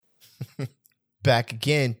back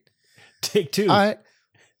again. Take two. All right.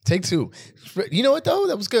 Take two. You know what though?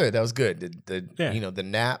 That was good. That was good. Yeah. The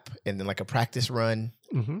nap and then like a practice run.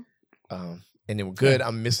 Mm-hmm. And then we're good. Yeah.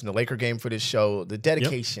 I'm missing the Laker game for this show. The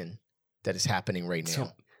dedication that is happening right now.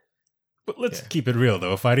 So, but let's keep it real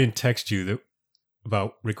though. If I didn't text you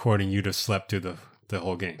about recording, you'd have slept through the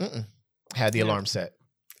whole game. Had the alarm set.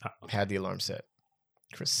 Had the alarm set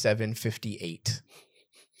for 7:58.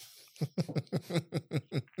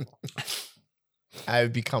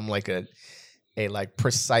 I've become like a like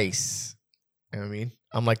precise. You know what I mean?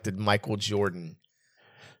 I'm like the Michael Jordan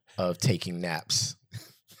of taking naps.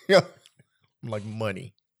 I'm like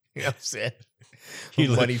money. You know what I'm saying?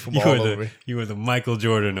 Money from all over. You were the Michael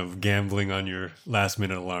Jordan of gambling on your last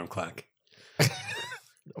minute alarm clock.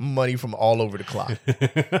 Money from all over the clock.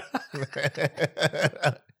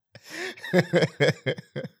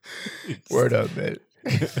 Word up, man.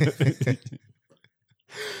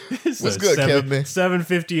 What's good, Kevin?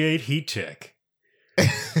 7:58 heat check.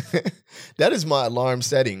 That is my alarm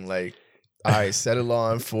setting. Like, all right, set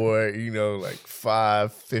alarm for, like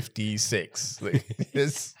 5:56. Like,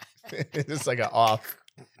 it's like an off.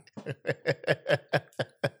 I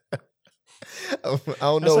don't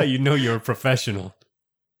know. That's how you know you're a professional.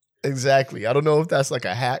 Exactly. I don't know if that's like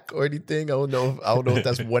a hack or anything. I don't know if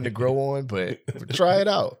that's one to grow on, but try it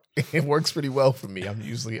out. It works pretty well for me. I'm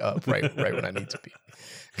usually up right when I need to be.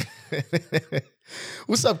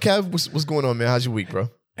 What's up, Kev? What's going on, man? How's your week,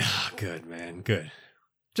 bro? Good, man. Good.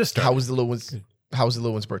 Just started. How was the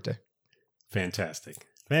little one's birthday? Fantastic.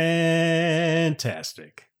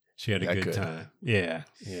 She had a good time. Yeah.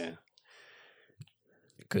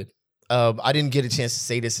 Good. I didn't get a chance to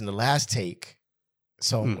say this in the last take,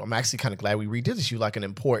 so I'm actually kind of glad we redid this. You like an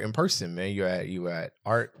important person, man. You at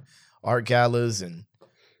art galas, and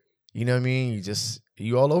you know what I mean.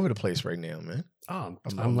 You all over the place right now, man. Oh,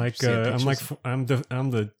 I'm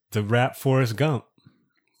the rap Forrest Gump.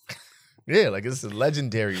 Yeah, like it's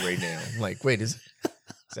legendary right now. I'm like, wait, is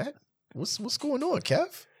that what's going on,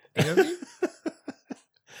 Kev? You know what I mean?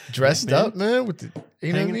 Dressed up, man, with the,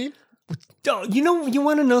 you know what I mean? You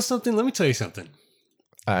want to know something? Let me tell you something.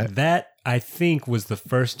 All right. That, I think, was the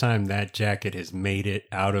first time that jacket has made it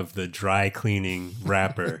out of the dry cleaning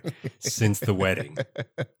wrapper since the wedding.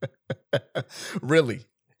 Really?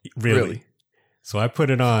 So I put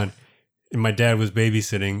it on, and my dad was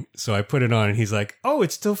babysitting, so I put it on, and he's like, "Oh,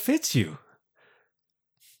 it still fits you."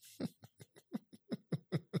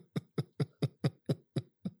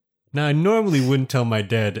 Now, I normally wouldn't tell my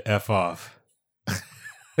dad to F off.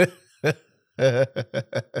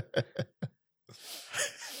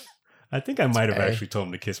 I think I might have actually told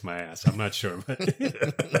him to kiss my ass. I'm not sure, but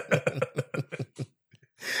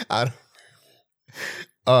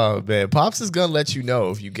oh man, Pops is gonna let you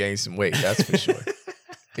know if you gain some weight. That's for sure.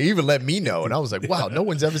 He even let me know, and I was like, "Wow, no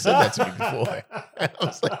one's ever said that to me before." I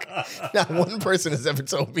was like, "Not one person has ever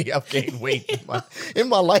told me I've gained weight in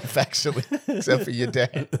my life, actually, except for your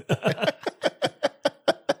dad."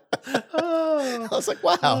 I was like,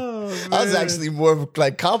 "Wow." I was actually more of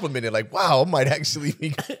like complimented, like, "Wow, I might actually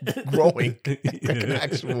be growing like an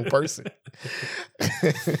actual person."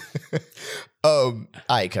 All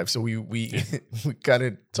right, Kev. So we kind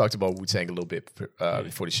of talked about Wu-Tang a little bit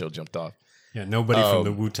before the show jumped off. Yeah, nobody from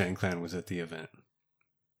the Wu-Tang Clan was at the event.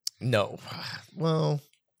 No. Well,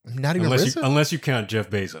 not even RZA? Unless you count Jeff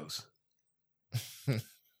Bezos.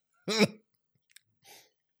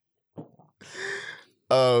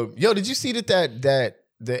 Yo, did you see that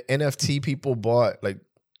the NFT people bought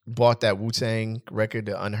that Wu-Tang record,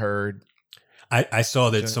 the Unheard? I saw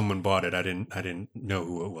that someone bought it. I didn't know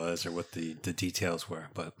who it was or what the details were,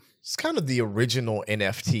 but it's kind of the original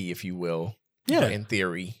NFT, if you will. Yeah, in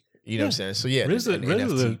theory. You know what I'm saying? So yeah,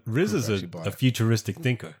 RZA's a futuristic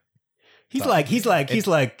thinker. He's like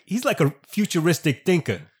a futuristic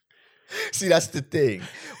thinker. See, that's the thing.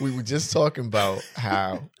 We were just talking about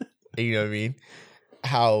how, you know what I mean?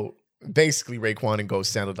 How basically Raekwon and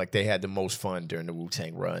Ghost sounded like they had the most fun during the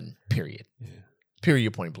Wu-Tang run, period. Yeah.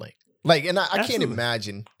 Period, point blank. Like, and I can't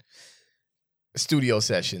imagine studio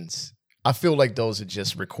sessions. I feel like those are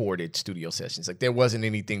just recorded studio sessions. Like there wasn't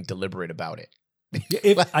anything deliberate about it.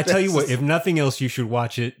 I tell you what, if nothing else, you should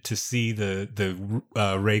watch it to see the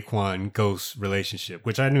Raekwon Ghost relationship,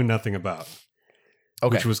 which I knew nothing about.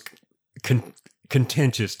 Okay. Which was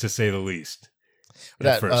contentious to say the least.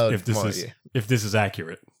 At first, if this is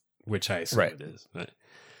accurate, which I assume it is.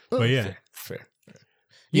 But yeah. Fair.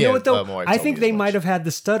 You know what though? I think they might have had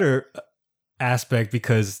the stutter aspect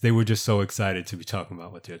because they were just so excited to be talking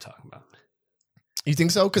about what they're talking about. You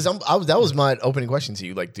think so? Because that was my opening question to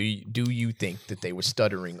you. Like, do you think that they were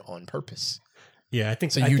stuttering on purpose? Yeah, I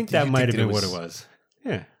think that might have been what it was.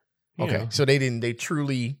 Yeah. Okay, so they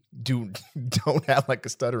truly don't have like a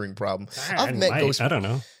stuttering problem. I don't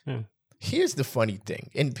know. Yeah. Here's the funny thing,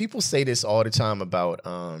 and people say this all the time about,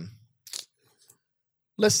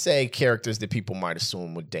 let's say characters that people might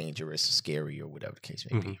assume were dangerous, scary, or whatever the case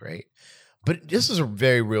may be, right? But this is a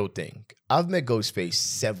very real thing. I've met Ghostface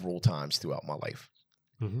several times throughout my life.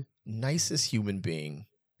 Nicest human being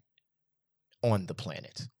on the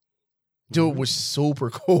planet. Dude was super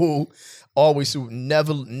cool. Always super,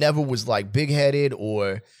 never was like big-headed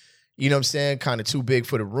or, you know what I'm saying, kind of too big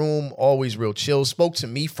for the room. Always real chill. Spoke to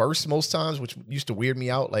me first most times, which used to weird me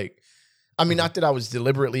out. Like, I mean, not that I was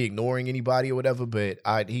deliberately ignoring anybody or whatever, but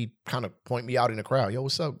he kind of point me out in the crowd. Yo,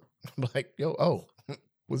 what's up? I'm like, yo,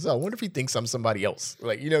 what's up? I wonder if he thinks I'm somebody else.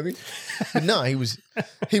 Like, you know what I mean? But no,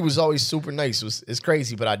 he was always super nice. It's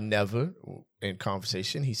crazy, but I never, in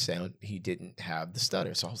conversation, he didn't have the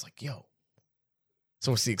stutter. So I was like, yo.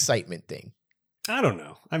 So it's the excitement thing. I don't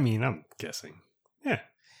know. I mean, I'm guessing. Yeah.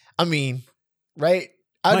 I mean, right?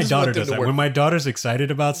 My daughter does that. When my daughter's excited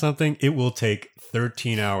about something, it will take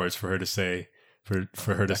 13 hours for her to say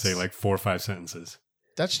say like 4 or 5 sentences.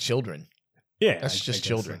 That's children. Yeah. That's just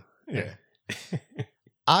children. So. Yeah.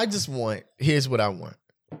 Here's what I want.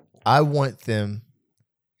 I want them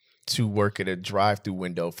to work at a drive-through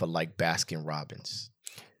window for like Baskin Robbins.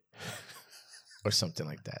 Or something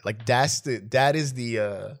like that. Like that is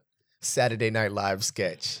the Saturday Night Live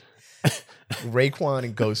sketch. Raekwon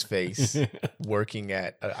and Ghostface working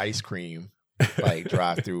at an ice cream like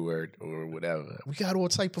drive-through or whatever. We got all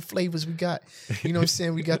type of flavors. We got, you know what I'm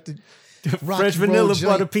saying? We got the fresh vanilla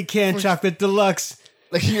butter pecan chocolate deluxe.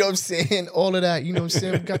 Like, you know what I'm saying? All of that. You know what I'm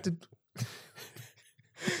saying? We got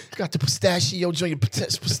the pistachio joint,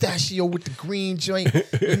 pistachio with the green joint.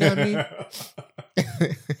 You know what I mean?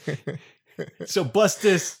 So bust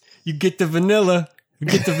this. You get the vanilla. You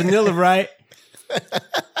get the vanilla right.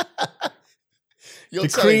 Yo, the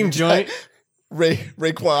cream joint.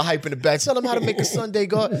 Raekwon hype in the back. Tell them how to make a sundae,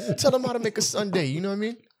 God. Tell them how to make a sundae. You know what I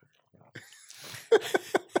mean?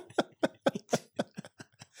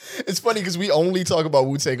 It's funny because we only talk about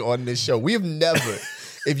Wu-Tang on this show. We have never...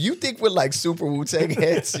 If you think we're like super Wu-Tang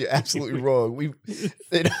heads, you're absolutely wrong. We,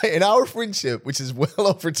 in our friendship, which is well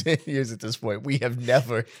over 10 years at this point, we have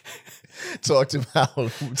never talked about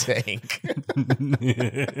Wu-Tang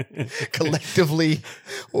collectively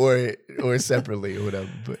or separately or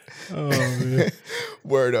whatever. But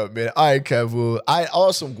word up, man. All right, Kev. Well, I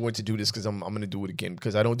also am going to do this because I'm going to do it again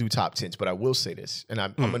because I don't do top 10s, but I will say this, and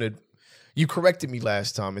I'm going to. You corrected me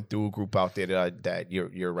last time and threw a group out there that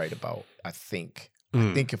you're right about. I think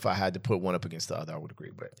if I had to put one up against the other, I would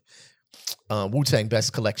agree. But Wu-Tang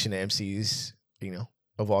best collection of MCs, you know,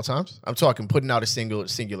 of all times. I'm talking putting out a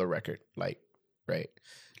singular record, like, right?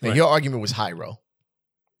 Now, your argument was Hyro.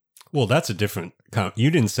 Well, that's a different.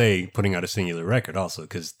 You didn't say putting out a singular record, also,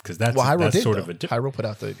 because that's sort of a different. Hyro put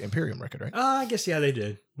out the Imperium record, right? I guess they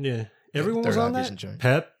did. Yeah, everyone was on that.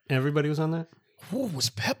 Pep, everybody was on that. Who was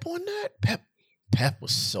Pep on that? Pep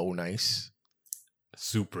was so nice.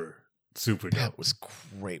 Super dope. Pep was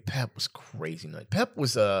great. Pep was crazy nice. Pep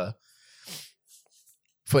was for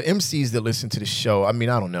MCs that listen to the show. I mean,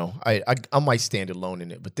 I don't know. I might stand alone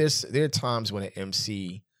in it, but there are times when an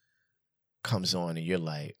MC comes on and you're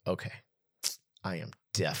like, okay, I am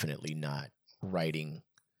definitely not writing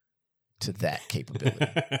to that capability.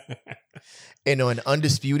 And on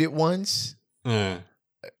Undisputed Ones, I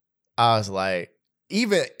was like,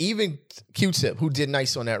 even Q-Tip, who did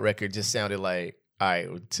nice on that record, just sounded like, all right,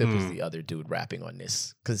 well, Tip is the other dude rapping on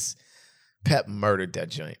this because Pep murdered that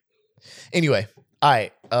joint. Anyway, all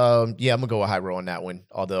right, I'm gonna go with Hyro on that one.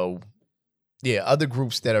 Although, yeah, other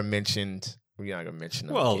groups that are mentioned, we're not gonna mention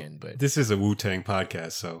them again. But this is a Wu-Tang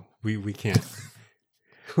podcast, so we can't.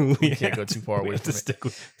 we can't go too far away from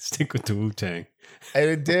it. Stick with the Wu-Tang.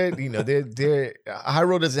 And they're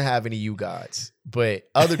Hyro doesn't have any you gods, but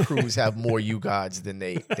other crews have more you gods than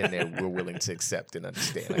we're willing to accept and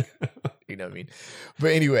understand. Like, you know what I mean?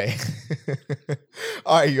 But anyway,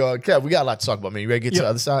 all right, y'all. Kev, we got a lot to talk about, man. You ready to get to the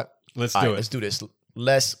other side? Let's do it. Let's do this.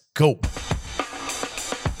 Let's go.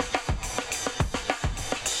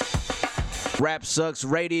 Rap Sucks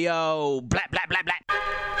Radio. Blah, blah, blah, blah.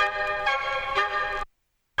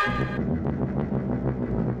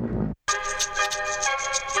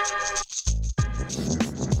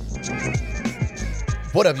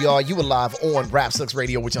 What up, y'all? You are live on Rap Sucks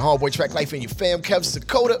Radio with your homeboy Track Life and your fam, Kev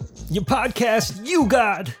Sakota. Your podcast, You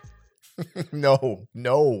God. No.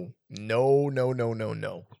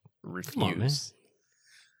 Refuse.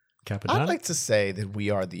 I'd like to say that we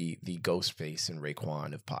are the Ghostface and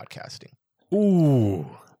Raekwon of podcasting. Ooh.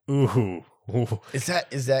 Is that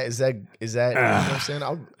you know what I'm saying?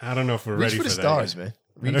 I don't know if we're reach ready for the that stars, yet. man.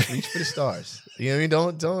 Reach for the stars. You know what I mean?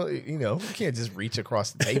 Don't you know? You can't just reach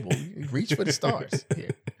across the table. You reach for the stars.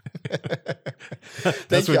 Here.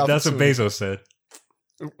 That's what Bezos said.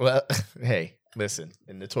 Well, hey, listen,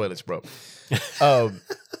 and the toilet's broke.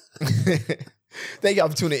 Thank y'all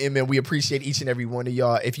for tuning in, man. We appreciate each and every one of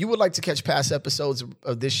y'all. If you would like to catch past episodes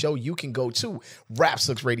of this show, you can go to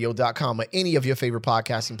rapsucksradio.com or any of your favorite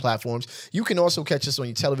podcasting platforms. You can also catch us on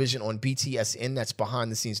your television on BTSN, that's Behind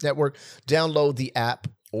the Scenes Network. Download the app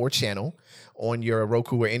or channel on your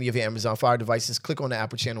Roku or any of your Amazon Fire devices. Click on the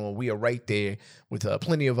app or channel, and we are right there with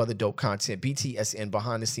plenty of other dope content. BTSN,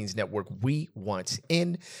 Behind the Scenes Network. We want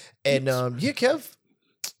in. And yeah, Kev,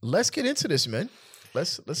 let's get into this, man.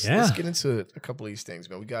 Let's get into a couple of these things,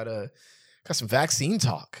 man. We got some vaccine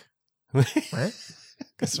talk, right?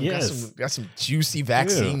 Got some juicy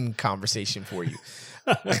vaccine conversation for you.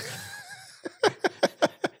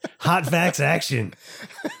 Hot vax action.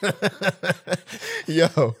 Yo,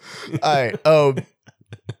 all right.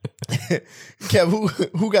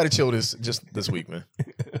 Kev, who got to chill just this week, man?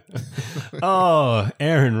 Oh,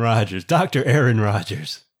 Aaron Rodgers, Dr. Aaron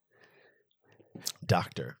Rodgers.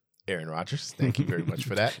 Dr. Aaron Rodgers. Thank you very much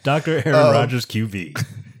for that. Dr. Aaron Rodgers, QB.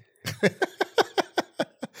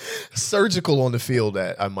 Surgical on the field,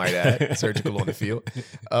 I might add. Surgical on the field.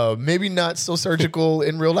 Maybe not so surgical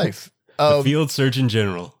in real life. The field surgeon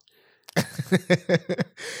general.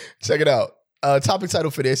 Check it out. Topic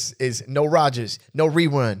title for this is No Rodgers, No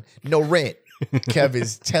Rerun, No Rent. Kev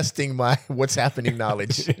is testing my what's happening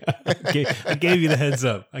knowledge. I gave you the heads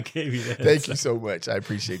up. Thank you so much. I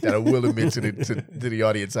appreciate that. I will admit to the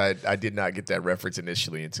audience, I did not get that reference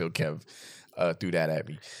initially until Kev threw that at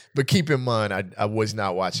me. But keep in mind, I was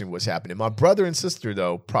not watching what's happening. My brother and sister,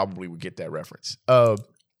 though, probably would get that reference. So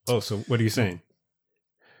what are you saying?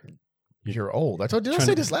 You're old. Did I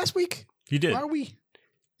say this last week? You did. Why are we?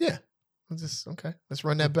 Yeah. Okay. Let's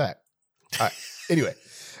run that back. All right. Anyway.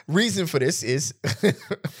 Reason for this is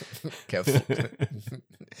Kev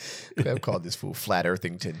called this fool Flat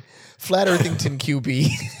Earthington. Flat Earthington QB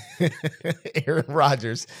Aaron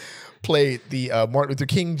Rodgers played the Martin Luther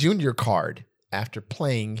King Jr. card after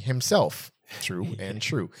playing himself. True and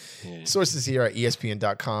true. Yeah. Sources here are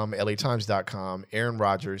ESPN.com, LATimes.com, Aaron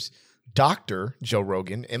Rodgers, Dr. Joe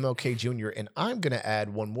Rogan, MLK Jr., and I'm going to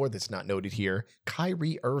add one more that's not noted here,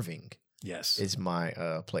 Kyrie Irving. Yes, is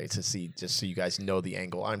my play to see, just so you guys know the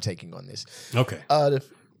angle I'm taking on this. Okay.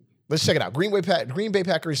 Let's check it out. Green Bay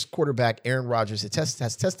Packers quarterback Aaron Rodgers has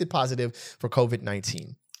tested positive for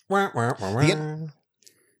COVID-19.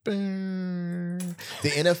 The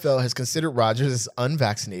NFL has considered Rodgers as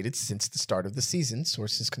unvaccinated since the start of the season,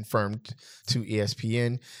 sources confirmed to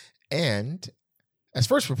ESPN, and as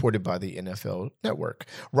first reported by the NFL Network.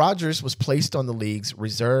 Rodgers was placed on the league's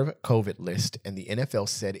reserve COVID list, and the NFL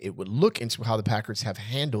said it would look into how the Packers have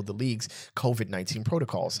handled the league's COVID-19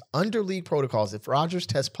 protocols. Under league protocols, if Rodgers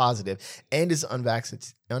tests positive and is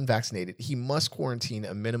unvaccinated, he must quarantine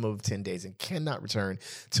a minimum of 10 days and cannot return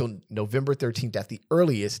till November 13th at the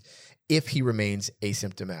earliest if he remains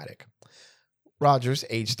asymptomatic. Rodgers,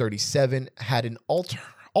 age 37, had an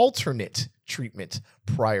alternate treatment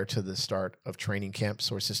prior to the start of training camp,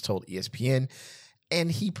 sources told ESPN,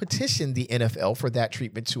 and he petitioned the NFL for that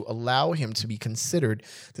treatment to allow him to be considered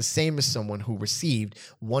the same as someone who received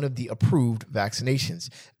one of the approved vaccinations.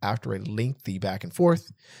 After a lengthy back and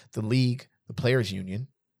forth, the league, the players' union,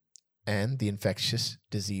 and the infectious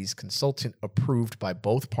disease consultant approved by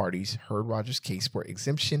both parties heard Rodgers' case for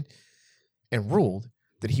exemption and ruled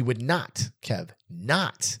that he would not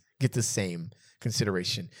get the same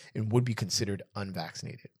consideration and would be considered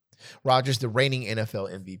unvaccinated. Rodgers, the reigning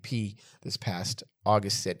NFL MVP this past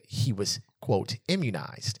August, said he was, quote,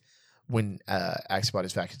 immunized when asked about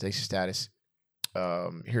his vaccination status.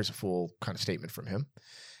 Here's a full kind of statement from him.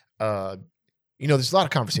 There's a lot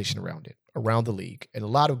of conversation around the league, and a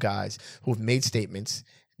lot of guys who have made statements,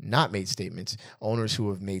 not made statements, owners who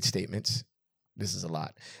have made statements. This is a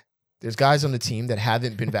lot. There's guys on the team that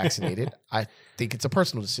haven't been vaccinated. I think it's a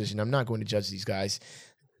personal decision. I'm not going to judge these guys.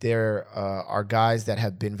 There are guys that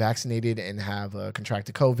have been vaccinated and have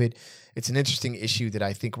contracted COVID. It's an interesting issue that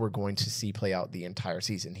I think we're going to see play out the entire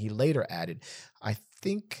season. He later added, I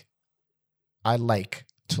think I like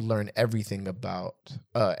to learn everything about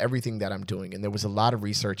everything that I'm doing. And there was a lot of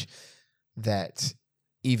research that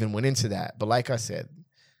even went into that. But like I said,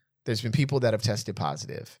 there's been people that have tested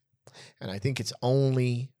positive. And I think it's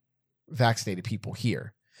only vaccinated people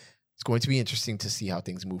here. It's going to be interesting to see how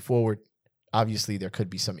things move forward. Obviously, there could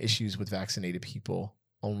be some issues with vaccinated people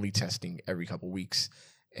only testing every couple weeks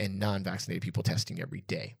and non-vaccinated people testing every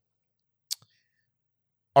day.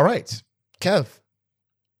 All right, Kev.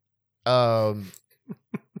 How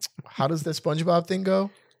does that SpongeBob thing go?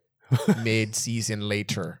 Mid-season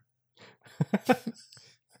later.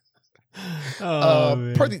 All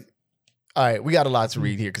right, we got a lot to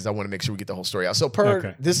read here because I want to make sure we get the whole story out. So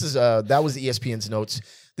this is that was ESPN's notes.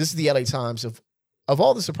 This is the LA Times of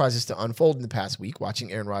all the surprises to unfold in the past week.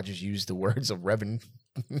 Watching Aaron Rodgers use the words of Reverend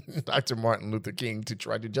Dr. Martin Luther King to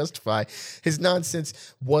try to justify his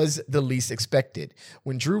nonsense was the least expected.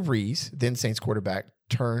 When Drew Brees, then Saints quarterback,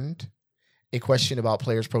 turned a question about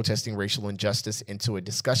players protesting racial injustice into a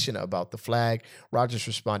discussion about the flag, Rodgers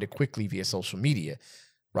responded quickly via social media.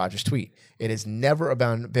 Rodgers tweet, "It has never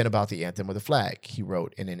been about the anthem or the flag," he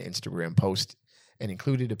wrote in an Instagram post and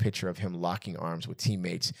included a picture of him locking arms with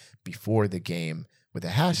teammates before the game with the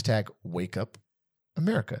hashtag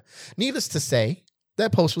 #WakeUpAmerica. Needless to say,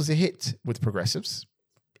 that post was a hit with progressives,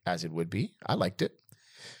 as it would be. I liked it.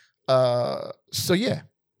 So yeah,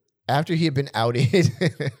 after he had been outed,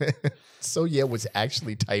 so yeah was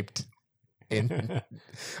actually typed in. All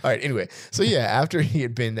right, anyway. So yeah, after he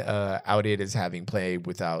had been outed as having played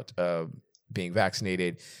without being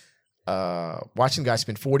vaccinated, watching the guy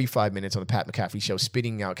spend 45 minutes on the Pat McAfee show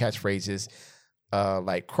spitting out catchphrases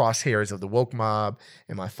like crosshairs of the woke mob,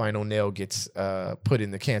 and my final nail gets put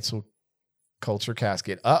in the cancel culture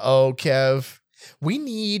casket. Kev. We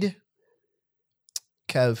need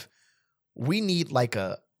like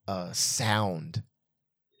a sound,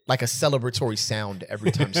 like a celebratory sound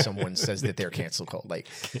every time someone says that they're cancel cult. Like,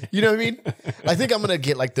 you know what I mean? I think I'm going to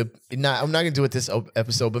get like I'm not going to do it this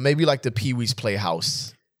episode, but maybe like the Pee-wee's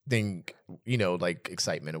Playhouse thing, you know, like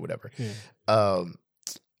excitement or whatever. Yeah.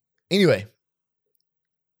 Anyway,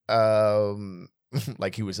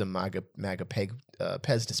 like he was a MAGA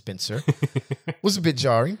Pez dispenser was a bit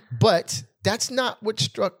jarring, but that's not what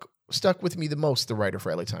stuck with me the most, the writer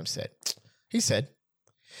for LA Times said. He said,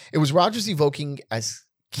 it was Rodgers evoking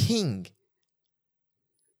King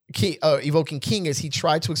as he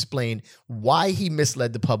tried to explain why he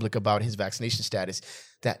misled the public about his vaccination status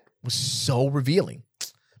that was so revealing.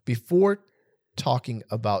 Before talking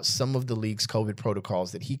about some of the league's COVID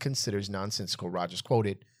protocols that he considers nonsensical, Rodgers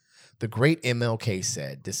quoted, "The great MLK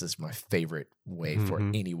said," this is my favorite way for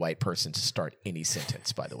any white person to start any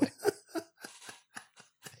sentence, by the way.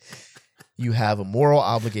 "You have a moral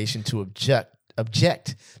obligation to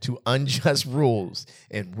object to unjust rules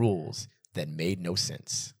and rules that made no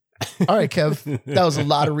sense." All right, Kev, that was a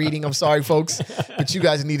lot of reading. I'm sorry, folks, but you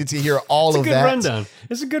guys needed to hear all of that. Rundown.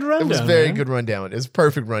 It's a good rundown. It was a very good rundown. It's a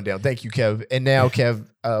perfect rundown. Thank you, Kev. And now, Kev,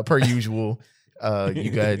 per usual,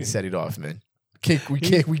 you go ahead and set it off, man. We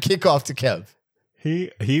kick off to Kev.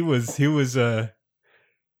 He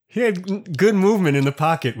had good movement in the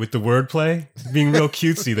pocket with the wordplay, being real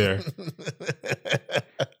cutesy there.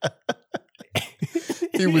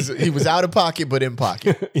 He was out of pocket, but in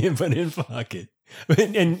pocket. Yeah, but in pocket.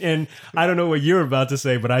 And I don't know what you're about to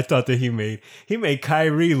say, but I thought that he made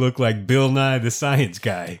Kyrie look like Bill Nye the Science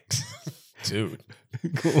Guy. Dude.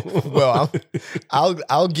 Well,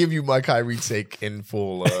 I'll give you my Kyrie take in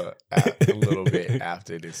full a little bit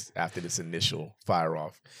after this initial fire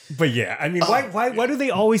off. But yeah, I mean, why do they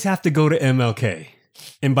always have to go to MLK?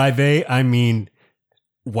 And by they, I mean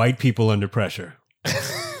white people under pressure.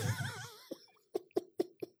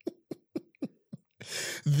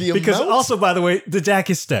 Because also, by the way, the deck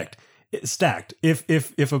is stacked.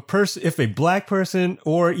 If a black person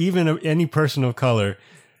or even any person of color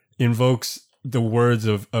invokes the words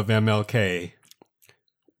of MLK,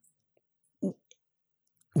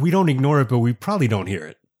 we don't ignore it, but we probably don't hear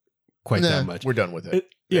it quite that much. We're done with it.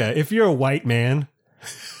 Yeah, if you're a white man,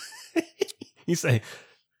 you say,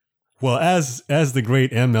 well, as the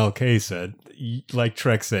great MLK said, like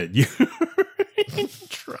Trek said, you're in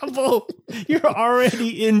trouble. You're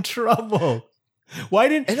already in trouble. Why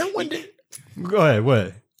didn't... And I wonder... Go ahead,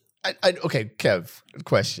 what? Okay, Kev,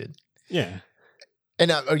 question. Yeah.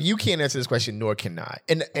 And you can't answer this question, nor can I.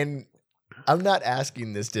 And I'm not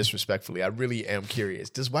asking this disrespectfully. I really am curious.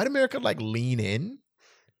 Does white America like lean in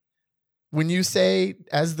when you say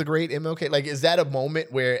 "as the great MLK"? Like, is that a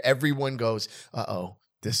moment where everyone goes, "Uh-oh,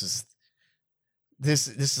 this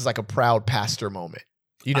is like a proud pastor moment"?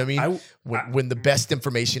 You know what I mean? When the best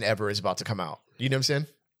information ever is about to come out. You know what I'm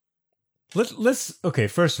saying? Let's okay.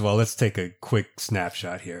 First of all, let's take a quick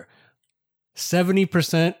snapshot here.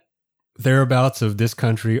 70%. Thereabouts of this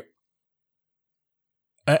country,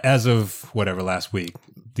 as of whatever last week,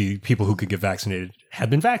 the people who could get vaccinated have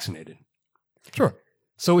been vaccinated. Sure.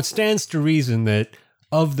 So it stands to reason that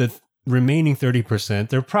of the remaining 30%,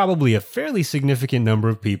 there are probably a fairly significant number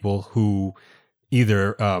of people who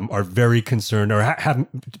either are very concerned or have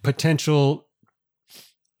potential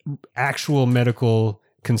actual medical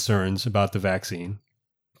concerns about the vaccine.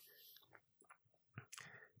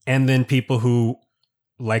 And then people who,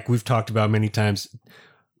 like we've talked about many times,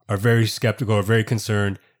 are very skeptical or very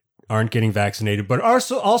concerned, aren't getting vaccinated, but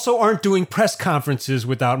also aren't doing press conferences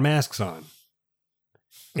without masks on.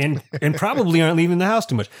 And probably aren't leaving the house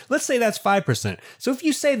too much. Let's say that's 5%. So if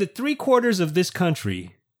you say that 3/4 of this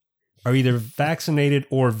country are either vaccinated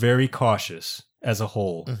or very cautious as a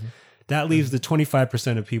whole, that leaves the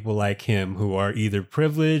 25% of people like him who are either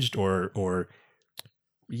privileged or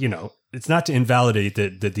you know, it's not to invalidate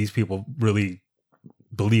that these people really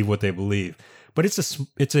believe what they believe, but it's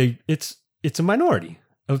a minority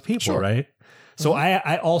of people, Sure. right? So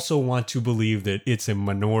I also want to believe that it's a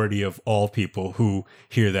minority of all people who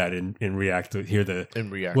hear that and react to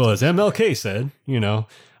well, as MLK said, you know,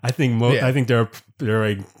 I think I think there are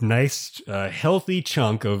a nice healthy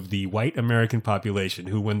chunk of the white American population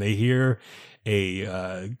who, when they hear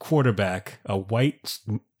a quarterback, a white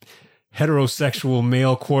heterosexual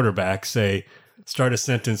male quarterback start a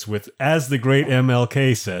sentence with, as the great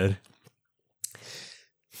MLK said,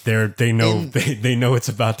 they know it's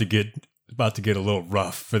about to get a little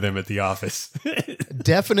rough for them at the office.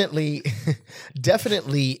 Definitely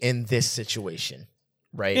in this situation,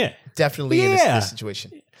 right? Yeah. Definitely in this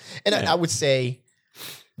situation. And I would say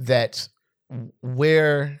that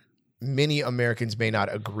where many Americans may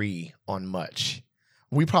not agree on much,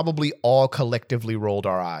 we probably all collectively rolled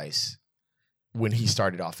our eyes when he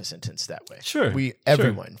started off a sentence that way. Sure.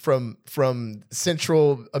 Everyone from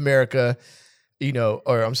Central America,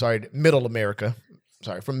 Middle America.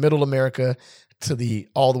 From Middle America to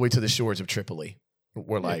all the way to the shores of Tripoli.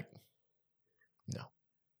 We're like, no.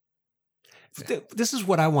 This is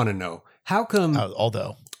what I want to know. How come?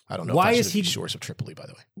 Although I don't know. Why if is he shores of Tripoli? By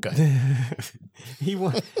the way, go ahead.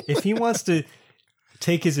 If he wants to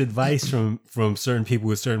take his advice from certain people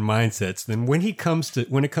with certain mindsets, then when it comes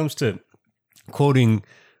to quoting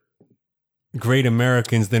great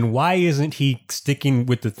Americans, then why isn't he sticking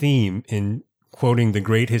with the theme in quoting the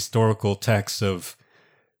great historical texts of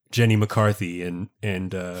Jenny McCarthy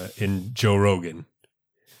and Joe Rogan?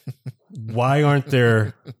 Why aren't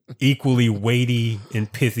there equally weighty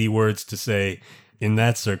and pithy words to say in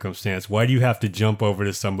that circumstance? Why do you have to jump over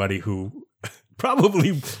to somebody who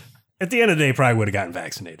probably, at the end of the day, probably would have gotten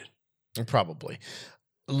vaccinated? Probably.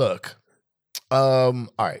 Look, all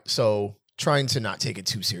right. So trying to not take it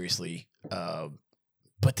too seriously,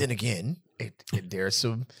 but then again, there's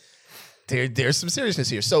some seriousness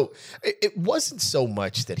here. So it wasn't so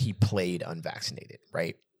much that he played unvaccinated,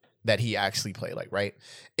 right? That he actually played right?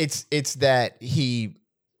 It's that he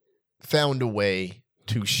found a way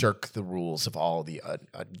to shirk the rules of all the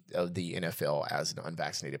NFL as an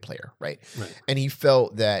unvaccinated player, right? And he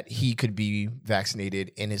felt that he could be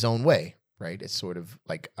vaccinated in his own way, right? It's sort of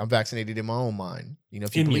like, I'm vaccinated in my own mind.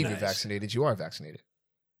 If you believe you're vaccinated, you are vaccinated.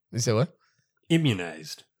 You say what?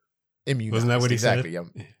 Immunized. Wasn't that what he said?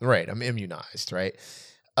 Right. I'm immunized, right?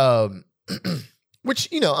 Which,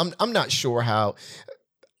 I'm not sure how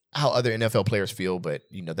other NFL players feel, but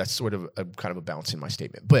that's sort of a kind of a bounce in my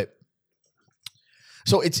statement. But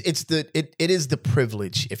so it is the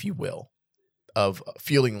privilege, if you will, of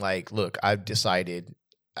feeling like, look, I've decided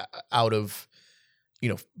out of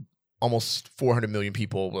almost 400 million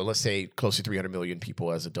people, well, let's say close to 300 million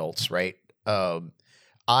people as adults, right?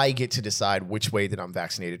 I get to decide which way that I'm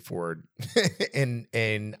vaccinated for, and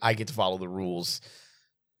I get to follow the rules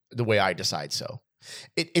the way I decide so.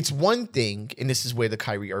 It's one thing, and this is where the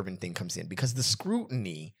Kyrie Irving thing comes in, because the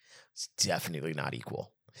scrutiny is definitely not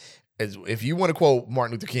equal. If you want to quote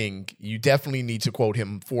Martin Luther King, you definitely need to quote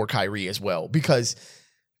him for Kyrie as well, because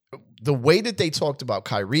the way that they talked about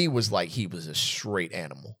Kyrie was like he was a straight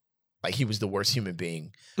animal. Like he was the worst human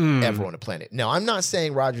being ever on the planet. Now, I'm not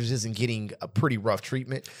saying Rodgers isn't getting a pretty rough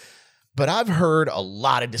treatment, but I've heard a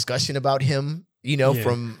lot of discussion about him,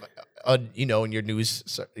 from in your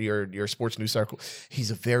news, your sports news circle. He's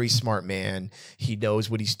a very smart man. He knows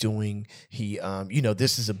what he's doing. He,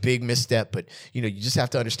 this is a big misstep, but you just have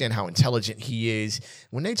to understand how intelligent he is.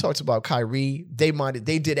 When they talked about Kyrie, they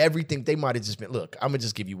did everything. They might have just been, look, I'm gonna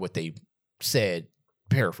just give you what they said.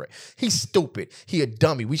 Paraphrase. He's stupid. He a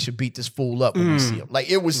dummy. We should beat this fool up when we see him. Like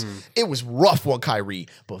it was rough on Kyrie,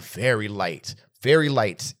 but very light,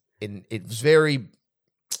 and it was very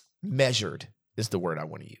measured. Is the word I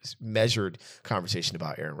want to use. Measured conversation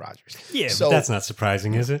about Aaron Rodgers. Yeah, so, but that's not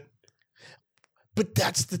surprising, is it? But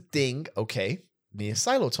that's the thing. Okay, me and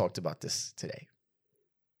Silo talked about this today.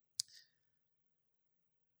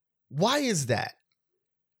 Why is that?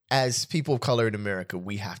 As people of color in America,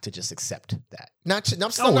 we have to just accept that. I'm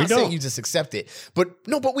not saying you just accept it, but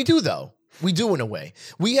we do though. We do in a way.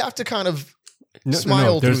 We have to kind of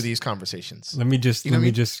smile through these conversations. Let me just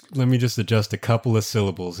adjust a couple of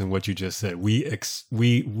syllables in what you just said. We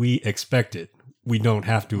expect it. We don't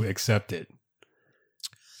have to accept it.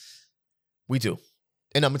 We do.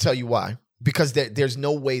 And I'm going to tell you why. Because there's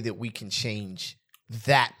no way that we can change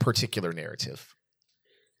that particular narrative.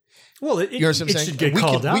 Well, it should get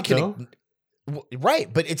called out, though.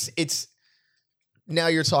 Right, but it's now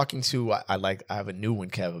you're talking to I have a new one,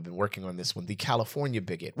 Kev. I've been working on this one, the California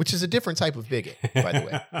bigot, which is a different type of bigot, by the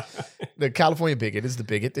way. The California bigot is the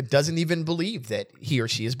bigot that doesn't even believe that he or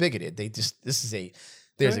she is bigoted.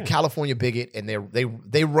 There's a California bigot, and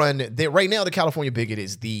they run right now. The California bigot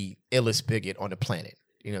is the illest bigot on the planet.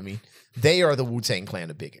 You know what I mean? They are the Wu-Tang Clan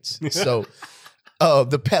of bigots. So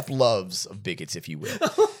the Pep Loves of bigots, if you will.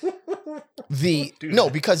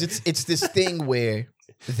 Because it's this thing where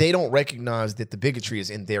they don't recognize that the bigotry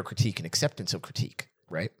is in their critique and acceptance of critique,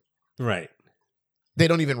 right? Right. They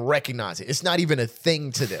don't even recognize it. It's not even a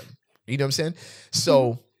thing to them. You know what I'm saying?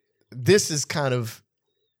 So this is kind of,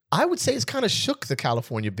 I would say it's kind of shook the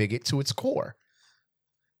California bigot to its core,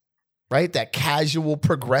 right? That casual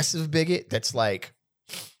progressive bigot that's like,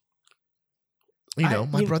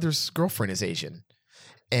 my brother's girlfriend is Asian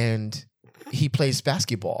and he plays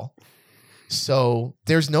basketball. So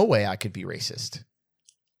there's no way I could be racist.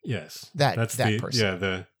 Yes. That's that person.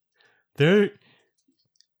 Yeah,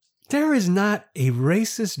 there is not a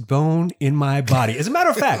racist bone in my body. As a matter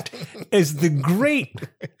of fact, as the great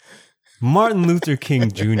Martin Luther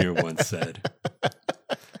King Jr. once said.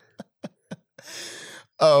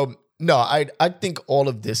 No, I think all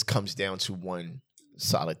of this comes down to one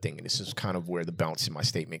solid thing, and this is kind of where the bounce in my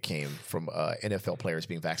statement came from. NFL players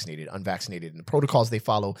being vaccinated, unvaccinated, and the protocols they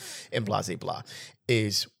follow, and blah, blah, blah,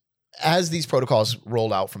 is as these protocols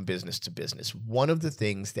roll out from business to business, one of the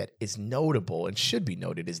things that is notable and should be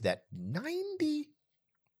noted is that 90%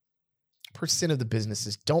 of the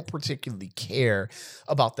businesses don't particularly care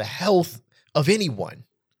about the health of anyone,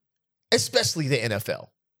 especially the NFL.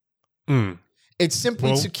 It's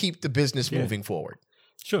simply to keep the business moving forward.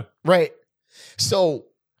 Sure. Right. So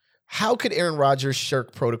how could Aaron Rodgers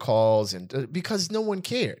shirk protocols? And because no one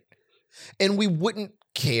cared. And we wouldn't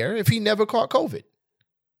care if he never caught COVID.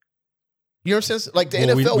 You know what I'm saying? Like the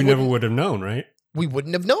NFL. We never would have known, right? We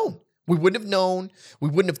wouldn't have known. We wouldn't have known. We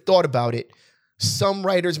wouldn't have thought about it. Some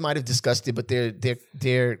writers might have discussed it, but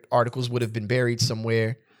their articles would have been buried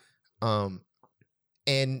somewhere. And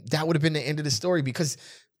that would have been the end of the story, because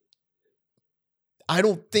I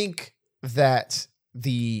don't think that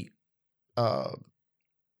the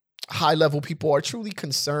high-level people are truly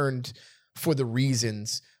concerned for the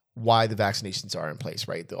reasons why the vaccinations are in place,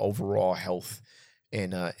 right? The overall health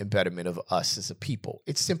and betterment of us as a people.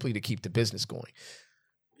 It's simply to keep the business going.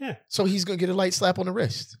 Yeah. So he's going to get a light slap on the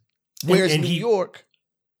wrist. Whereas New York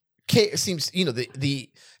seems, the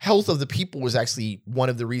health of the people was actually one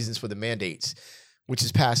of the reasons for the mandates, which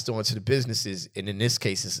is passed on to the businesses, and in this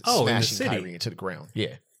case, is smashing Kyrie into the ground.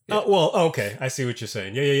 Yeah. Well, okay, I see what you're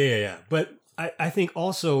saying. Yeah. But I think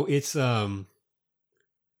also it's because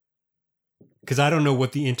I don't know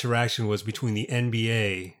what the interaction was between the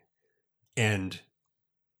NBA and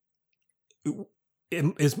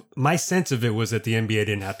my sense of it was that the NBA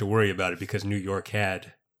didn't have to worry about it because New York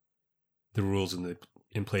had the rules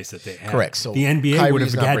in place that they had. Correct. So the NBA would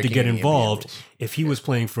have had to get involved if he was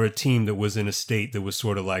playing for a team that was in a state that was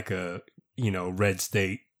sort of like a red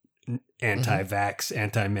state, anti-vax,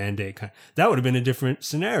 anti-mandate. That would have been a different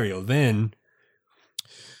scenario. Then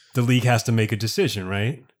the league has to make a decision,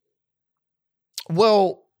 right?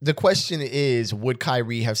 Well, the question is, would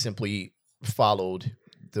Kyrie have simply followed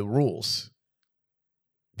the rules?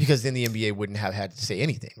 Because then the NBA wouldn't have had to say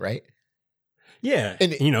anything, right? Yeah.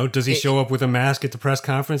 And does he show up with a mask at the press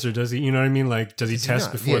conference, or does he, you know what I mean? Like, does he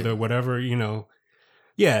test before the whatever,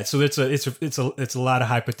 Yeah. So it's a lot of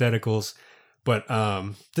hypotheticals, but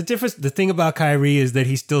the thing about Kyrie is that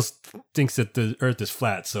he still thinks that the earth is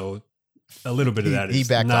flat. So a little bit of that he is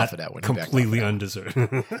backed not off of that one. Completely undeserved.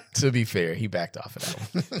 To be fair, he backed off of that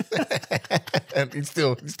one. And he's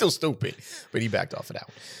still stupid, but he backed off of that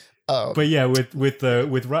one. But yeah, but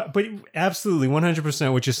absolutely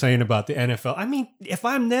 100% what you're saying about the NFL. I mean, if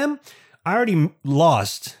I'm them, I already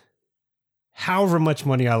lost however much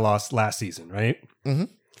money I lost last season, right?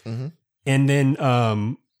 Mm-hmm. Mm-hmm. And then,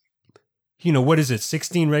 what is it?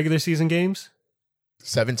 16 regular season games?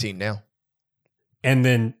 17 now. And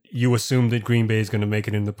then you assume that Green Bay is going to make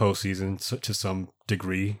it in the postseason to some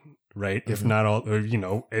degree, right? Mm-hmm. If not all, or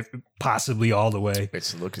if possibly all the way.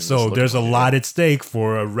 It's looking. So there's a lot at stake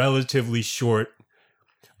for a relatively short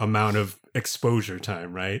amount of exposure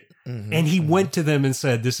time, right? Mm-hmm, and he went to them and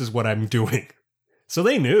said, "This is what I'm doing." So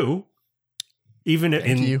they knew.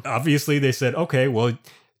 Obviously they said, "Okay, well,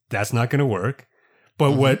 that's not going to work."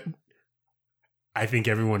 But what I think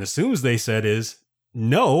everyone assumes they said is,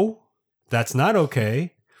 "No, that's not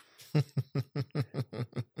okay."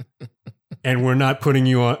 And we're not going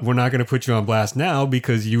to put you on blast now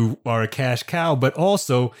because you are a cash cow. But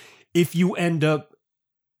also, if you end up,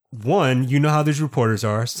 one, you know how these reporters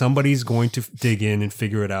are. Somebody's going to dig in and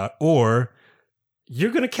figure it out, or you're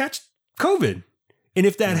going to catch COVID. And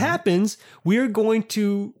if that happens, we're going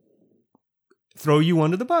to throw you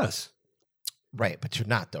under the bus. Right. But you're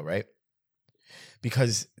not, though, right?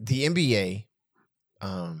 Because the NBA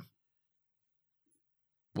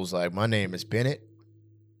was like, my name is Bennett,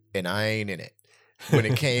 and I ain't in it. When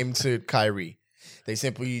it came to Kyrie, they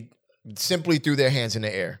simply threw their hands in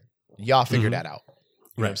the air. Y'all figure that out.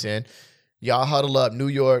 You know what I'm saying? Y'all huddle up, New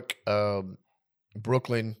York,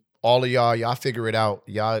 Brooklyn, all of y'all figure it out.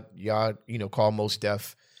 Y'all, call Mos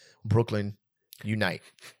Def, Brooklyn, unite.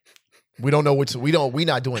 We don't know we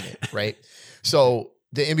not doing it, right? So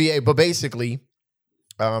the NBA, but basically,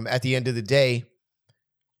 at the end of the day,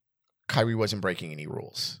 Kyrie wasn't breaking any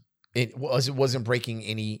rules. It wasn't breaking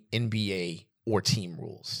any NBA or team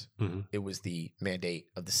rules. Mm-hmm. It was the mandate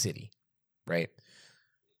of the city, right?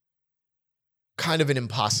 Kind of an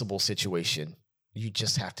impossible situation. You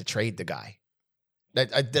just have to trade the guy.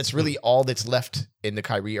 That's really all that's left in the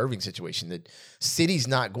Kyrie Irving situation. The city's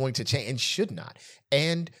not going to change and should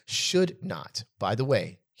not. By the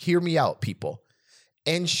way, hear me out, people,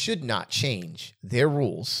 and should not change their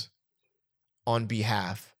rules on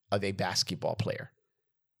behalf of a basketball player.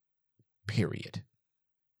 Period.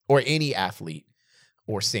 Or any athlete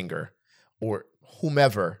or singer or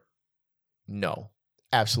whomever. No,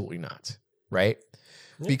 absolutely not. Right?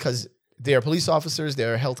 Yeah. Because there are police officers,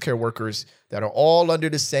 there are healthcare workers that are all under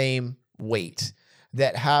the same weight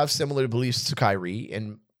that have similar beliefs to Kyrie,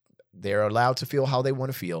 and they're allowed to feel how they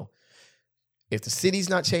want to feel. If the city's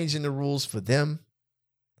not changing the rules for them,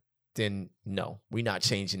 then no, we're not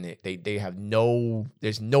changing it.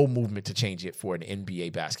 There's no movement to change it for an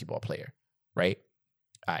NBA basketball player, right?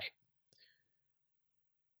 All right.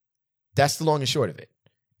 That's the long and short of it.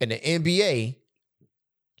 And the NBA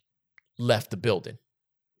left the building.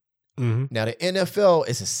 Mm-hmm. Now, the NFL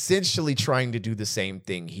is essentially trying to do the same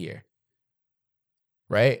thing here,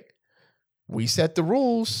 right? We set the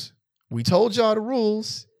rules. We told y'all the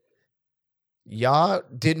rules. Y'all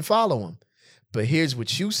didn't follow them. But here's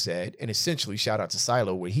what you said, and essentially shout out to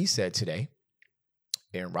Silo, what he said today.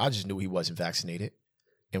 Aaron Rodgers knew he wasn't vaccinated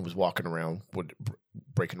and was walking around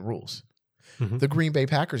breaking the rules. Mm-hmm. The Green Bay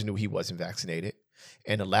Packers knew he wasn't vaccinated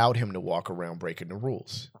and allowed him to walk around breaking the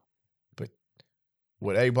rules. But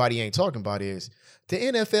what everybody ain't talking about is the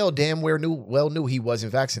NFL damn well knew he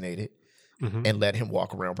wasn't vaccinated and let him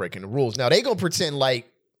walk around breaking the rules. Now, they going to pretend like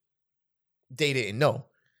they didn't know,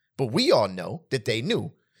 but we all know that they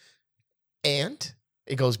knew. And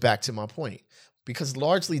it goes back to my point, because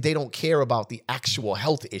largely they don't care about the actual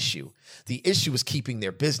health issue. The issue is keeping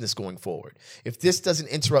their business going forward. If this doesn't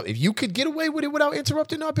interrupt, if you could get away with it without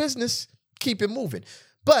interrupting our business, keep it moving.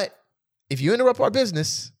 But if you interrupt our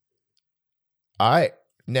business, all right,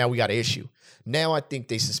 now we got an issue. Now I think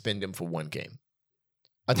they suspend him for one game.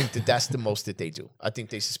 I think that's the most that they do. I think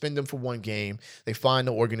they suspend them for one game. They find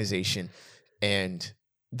the organization, and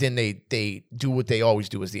then they do what they always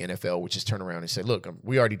do as the NFL, which is turn around and say, look,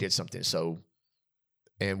 we already did something. So,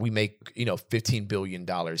 and we make, $15 billion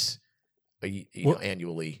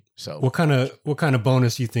annually. So what kind of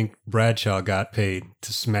bonus you think Bradshaw got paid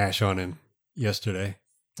to smash on him yesterday?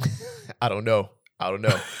 I don't know.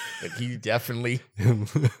 Like, he definitely he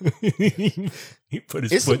put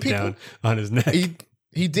his foot down on his neck.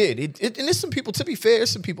 He did. And there's some people, to be fair,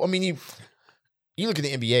 I mean, you look at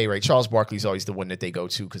the NBA, right? Charles Barkley's always the one that they go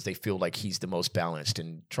to because they feel like he's the most balanced,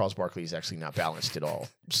 and Charles Barkley is actually not balanced at all.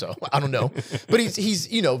 So I don't know, but he's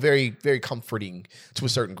very, very comforting to a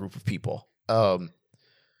certain group of people. But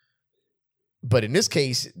in this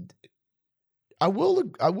case, I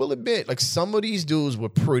will admit, like, some of these dudes were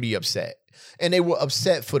pretty upset, and they were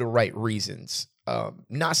upset for the right reasons.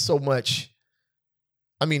 Not so much.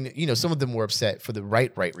 I mean, some of them were upset for the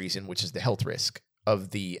right reason, which is the health risk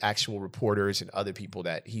of the actual reporters and other people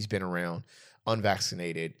that he's been around,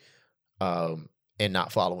 unvaccinated, and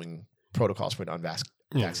not following protocols for an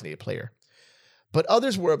unvaccinated player. But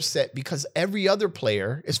others were upset because every other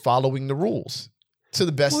player is following the rules to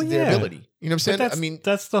the best of their ability. You know what I'm saying?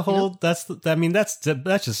 That's the whole. That's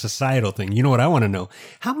a societal thing. You know what I want to know?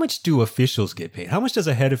 How much do officials get paid? How much does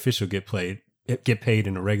a head official get paid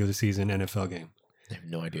in a regular season NFL game? I have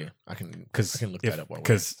no idea. I can look that up.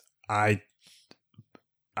 Because I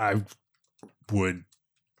would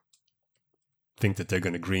think that they're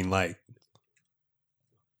going to green light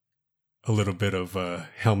a little bit of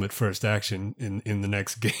helmet first action in the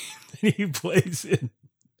next game that he plays in.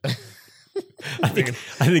 I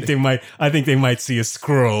think they might see a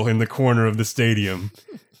scroll in the corner of the stadium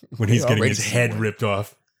when he's getting his head ripped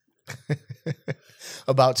off.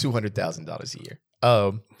 About $200,000 a year.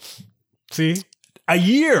 See, a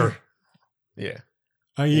year. Yeah,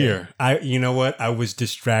 a year. You know what? I was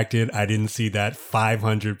distracted. I didn't see that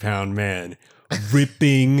 500-pound man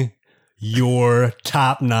ripping your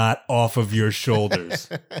top knot off of your shoulders.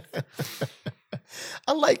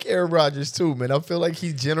 I like Aaron Rodgers too, man. I feel like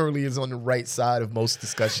he generally is on the right side of most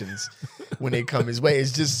discussions when they come his way.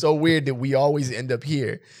 It's just so weird that we always end up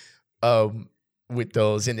here with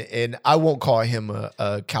those. And I won't call him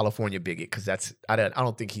a California bigot because I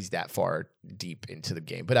don't think he's that far deep into the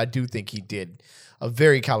game. But I do think he did a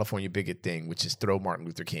very California bigot thing, which is throw Martin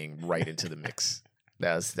Luther King right into the mix.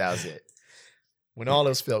 That was it. When all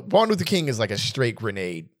else failed, Martin Luther King is like a straight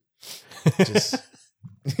grenade.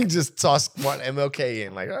 He just tossed Martin MLK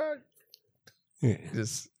in, like, all right. Yeah.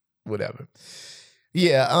 Just whatever.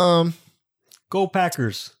 Yeah. Go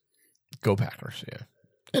Packers. Go Packers, yeah.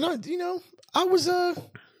 And I was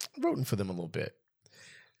rooting for them a little bit.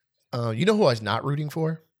 You know who I was not rooting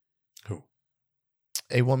for? Who?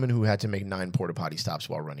 A woman who had to make 9 porta potty stops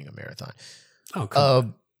while running a marathon. Oh, come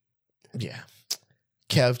on. Yeah.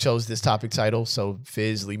 Kev chose this topic title, so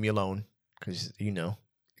Fizz, leave me alone. Because,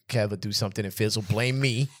 Kev will do something and Fizz will blame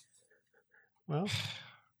me. Well,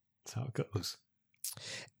 that's how it goes.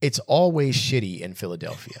 It's always shitty in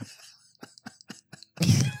Philadelphia.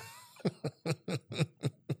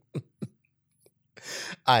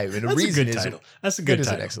 That's a good title. That's a good title. It is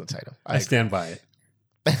an excellent title. I stand by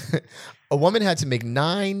it. A woman had to make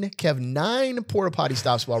 9 porta potty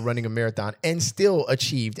stops while running a marathon and still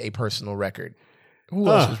achieved a personal record. Who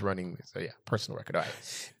else was running this? Oh, yeah, personal record. All right.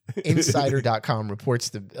 Insider.com reports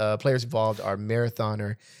the players involved are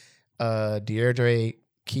marathoner Deirdre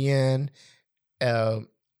Kian and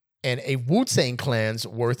a Wu-Tang Clan's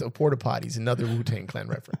worth of porta potties. Another Wu-Tang Clan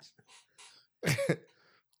reference.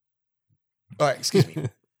 All right, excuse me.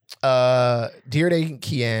 Deirdre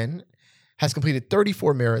Kian has completed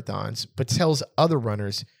 34 marathons, but tells other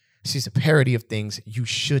runners she's a parody of things you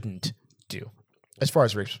shouldn't do, as far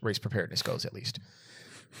as race preparedness goes, at least.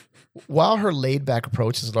 While her laid-back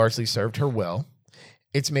approach has largely served her well,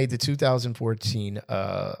 it's made the 2014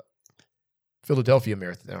 Philadelphia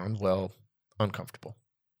Marathon, uncomfortable.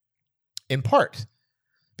 In part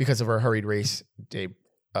because of her hurried race day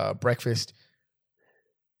breakfast,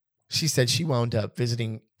 she said she wound up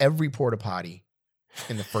visiting every porta potty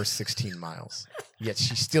in the first 16 miles, yet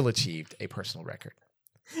she still achieved a personal record.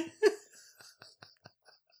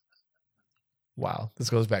 Wow. This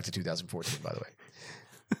goes back to 2014, by the way.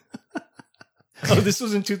 Oh, this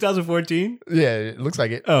was in 2014? Yeah, it looks like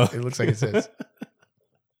it. Oh. It looks like it says.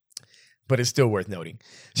 But it's still worth noting.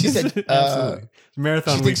 She said, absolutely.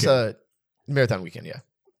 Marathon weekend. Marathon weekend, yeah.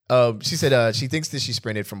 She said she thinks that she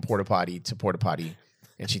sprinted from porta potty to porta potty,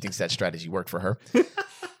 and she thinks that strategy worked for her.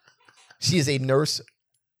 She is a nurse,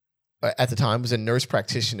 at the time, was a nurse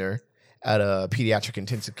practitioner at a pediatric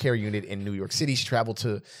intensive care unit in New York City. She traveled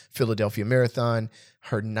to Philadelphia Marathon,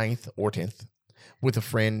 her 9th or 10th, with a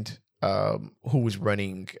friend who was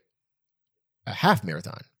running a half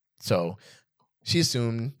marathon. So she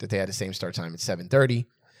assumed that they had the same start time at 7:30.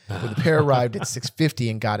 When the pair arrived at 6:50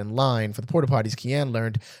 and got in line for the porta potties, Kian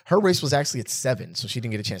learned her race was actually at 7, so she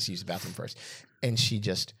didn't get a chance to use the bathroom first. And she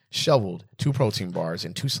just shoveled 2 protein bars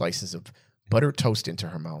and 2 slices of buttered toast into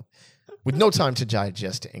her mouth, with no time to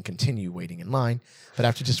digest and continue waiting in line. But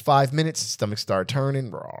after just 5 minutes, stomach started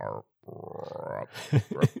turning.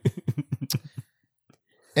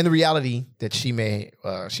 And the reality that she may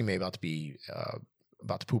about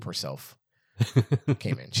to poop herself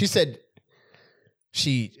came in. She said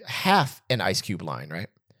she half an Ice Cube line, right?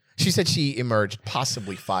 She said she emerged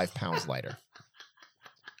possibly 5 pounds lighter.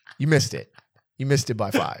 You missed it. You missed it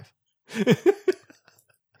by 5.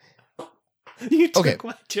 You took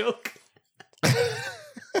my joke.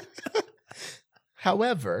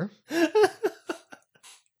 However,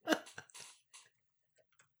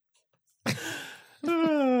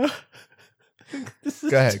 this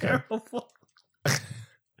is go ahead, terrible.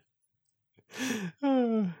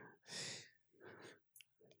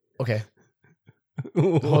 Okay.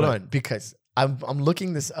 Hold on, because I'm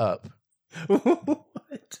looking this up.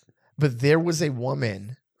 What? But there was a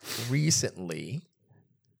woman recently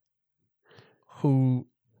who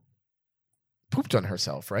pooped on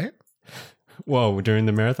herself, right? Whoa, during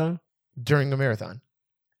the marathon? During a marathon.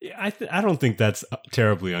 Yeah, I don't think that's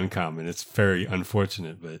terribly uncommon. It's very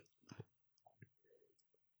unfortunate, but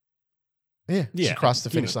yeah, she crossed the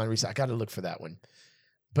finish line recently. I got to look for that one.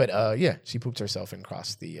 But yeah, she pooped herself and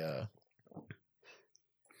crossed the.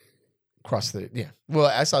 Well,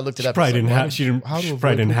 as I looked it up, she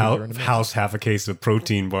probably didn't house half a case of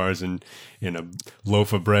protein bars in a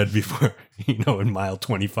loaf of bread before in mile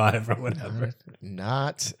 25 or whatever.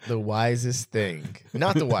 Not the wisest thing.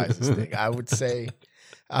 Not the wisest thing. I would say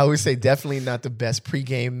definitely not the best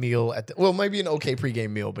pregame meal maybe an okay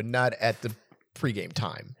pregame meal, but not at the pregame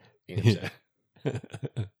time. You know what I'm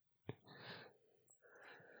saying?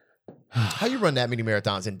 How you run that many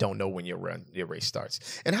marathons and don't know when your race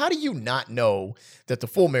starts? And how do you not know that the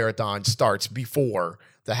full marathon starts before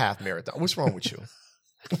the half marathon? What's wrong with you?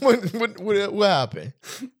 What happened?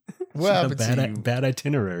 What happened to you? Bad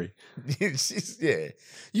itinerary. Yeah,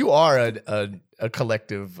 you are a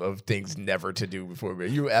collective of things never to do before.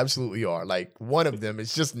 You absolutely are. Like one of them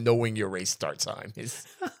is just knowing your race start time.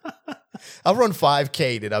 I've run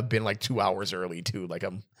 5K that I've been like 2 hours early too. Like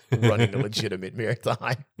I'm running a legitimate marathon.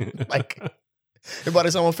 Like, and by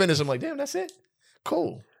the time I'm finished, I'm like, damn, that's it.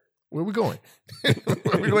 Cool. Where we going?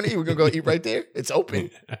 Where we going to eat? We're gonna go eat right there. It's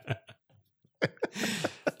open.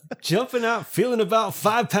 Jumping out, feeling about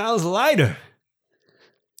 5 pounds lighter.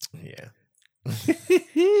 Yeah.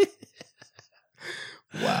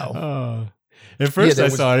 Wow. At first, I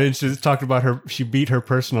saw it and she talked about she beat her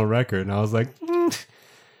personal record, and I was like,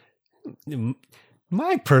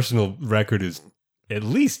 my personal record is at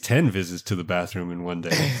least 10 visits to the bathroom in one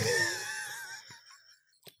day.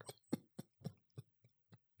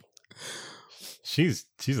 She's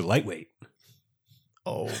a lightweight.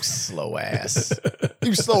 Oh, slow ass.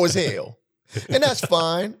 You slow as hell. And that's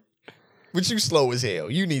fine. But you slow as hell.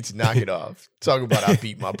 You need to knock it off. Talk about I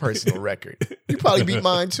beat my personal record. You probably beat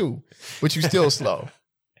mine too. But you still slow.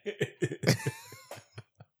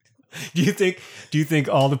 Do you think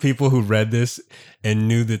all the people who read this and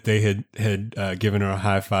knew that they had given her a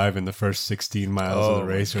high five in the first 16 miles of the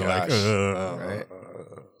race were like, right?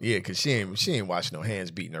 Yeah, because she ain't washing no hands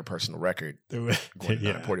beating her personal record going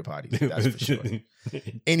to porta potties. That's for sure.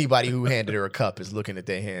 Anybody who handed her a cup is looking at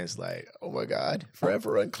their hands like, oh my God,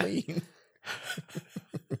 forever unclean.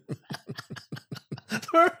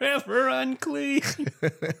 Forever unclean.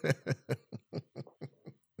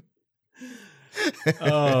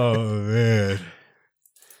 Oh man.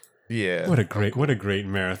 Yeah. What a great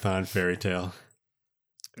marathon fairy tale.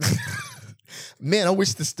 Man, I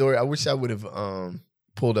wish I would have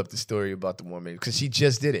pulled up the story about the woman because she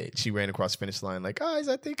just did it. She ran across the finish line like, guys,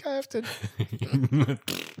 I think I have to.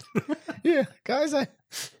 Yeah, guys, I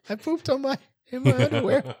pooped in my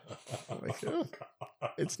underwear. I'm like, oh,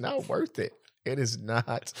 it's not worth it. It is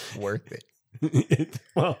not worth it.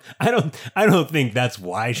 Well, I don't think that's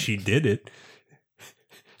why she did it.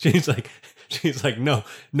 She's like, no,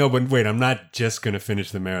 but wait, I'm not just gonna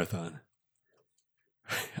finish the marathon.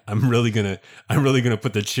 I'm really gonna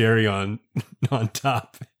put the cherry on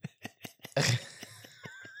top.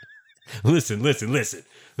 Listen. What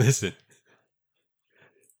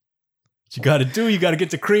you gotta do, you gotta get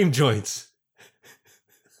the cream joints.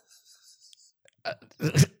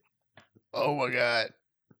 Oh my God.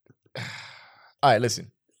 All right,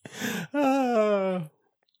 listen.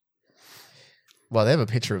 Well, they have a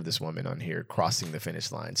picture of this woman on here crossing the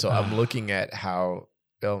finish line. So I'm looking at how,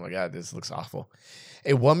 oh my God, this looks awful.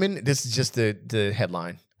 A woman, this is just the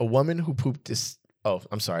headline. A woman who pooped this, oh,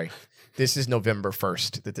 I'm sorry. This is November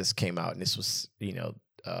 1st that this came out. And this was,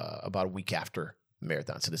 about a week after the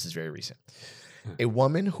marathon. So this is very recent. A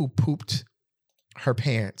woman who pooped her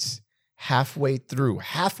pants halfway through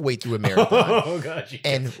a marathon. Oh gosh,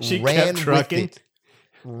 and she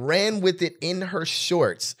ran with it in her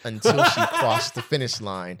shorts until she crossed the finish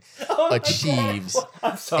line, achieves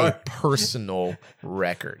a personal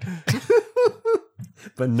record.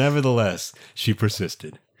 But nevertheless, she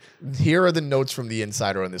persisted. Here are the notes from the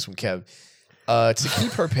insider on this one, Kev. To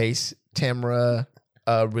keep her pace, Tamra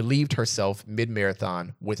relieved herself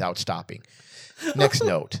mid-marathon without stopping. Next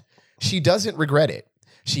note. She doesn't regret it.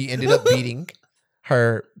 She ended up beating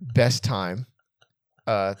her best time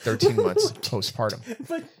 13 months postpartum.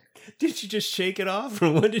 But did she just shake it off?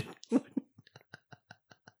 Or what did...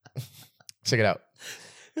 Check it out.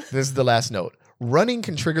 This is the last note. Running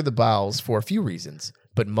can trigger the bowels for a few reasons,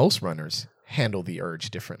 but most runners handle the urge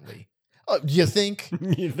differently. You think?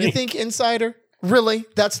 You think, insider? Really?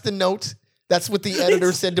 That's the note? That's what the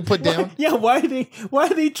editor said to put down? Why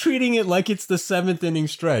are they treating it like it's the 7th inning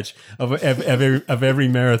stretch of every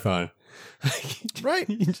marathon? Right.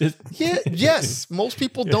 Yes. Most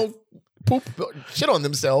people don't poop, shit on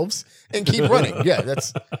themselves, and keep running. Yeah,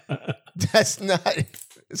 that's not.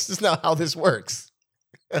 It's just not how this works.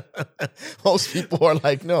 Most people are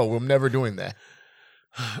like, no, I'm never doing that.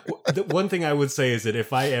 The one thing I would say is that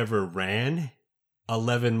if I ever ran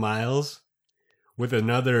 11 miles with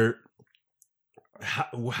another,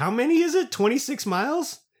 how many is it? 26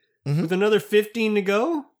 miles? Mm-hmm. With another 15 to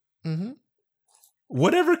go? Mm-hmm.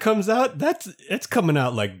 Whatever comes out, it's coming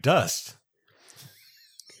out like dust.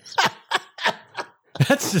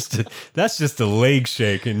 That's just a leg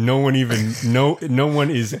shake, and no one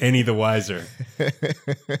is any the wiser.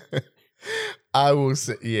 I will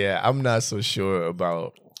say, yeah, I'm not so sure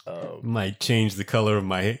about. Might change the color of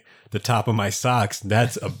the top of my socks.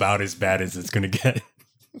 That's about as bad as it's gonna get.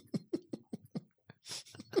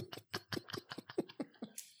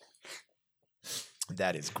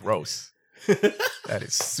 That is gross. That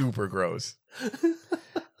is super gross.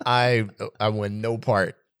 I want no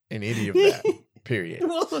part in any of that. Period.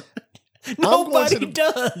 Well, nobody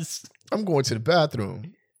does. I'm going to the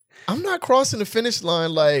bathroom. I'm not crossing the finish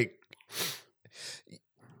line like.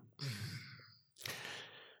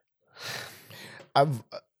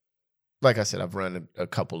 Like I said, I've run a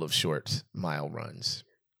couple of short mile runs.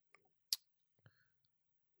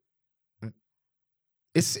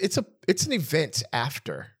 It's an event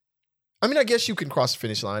after. I mean, I guess you can cross the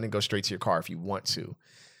finish line and go straight to your car if you want to.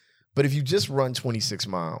 But if you just run 26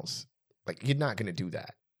 miles, like, you're not going to do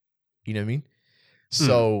that. You know what I mean?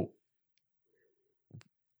 So,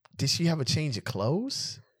 did she have a change of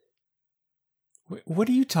clothes? What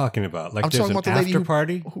are you talking about? Like, there's an after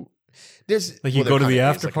party? You go to the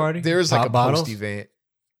after party? There's like a post-event.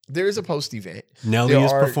 There is a post-event. Nelly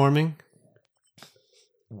is performing?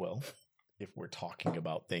 Well, if we're talking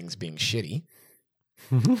about things being shitty,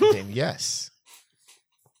 then yes.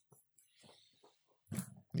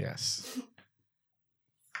 Yes.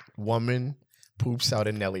 Woman poops out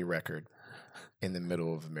a Nelly record in the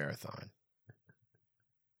middle of a marathon.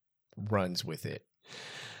 Runs with it.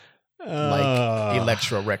 Like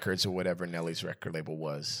Elektra Records or whatever Nelly's record label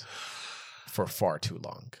was for far too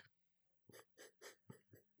long.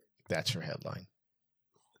 That's your headline.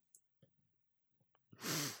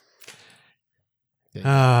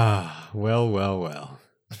 Well.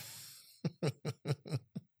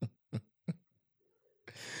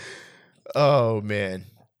 Oh, man.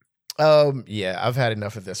 Yeah, I've had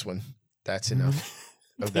enough of this one. That's enough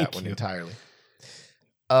of that one entirely.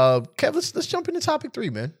 Kev, let's jump into topic 3,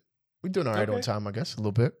 man. We're doing all right on time, I guess, a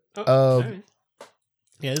little bit. Right.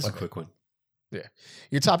 Yeah, this is a quick one. Yeah.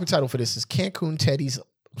 Your topic title for this is Cancun Teddy's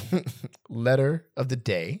Letter of the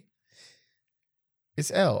Day. It's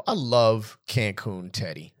L. I love Cancun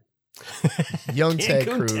Teddy. Young Ted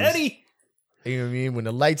Cruz. Teddy. You know what I mean? When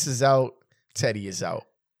the lights is out, Teddy is out.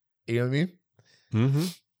 You know what I mean?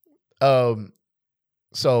 Mm-hmm.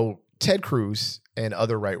 So Ted Cruz and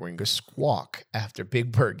other right-wingers squawk after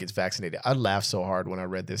Big Bird gets vaccinated. I laughed so hard when I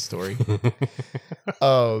read this story.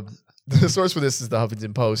 The source for this is the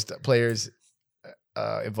Huffington Post. Players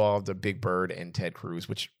involved are Big Bird and Ted Cruz,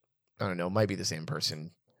 which, I don't know, might be the same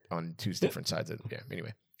person on two different sides of it. Yeah,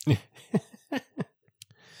 anyway.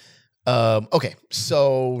 Okay,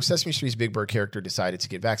 so Sesame Street's Big Bird character decided to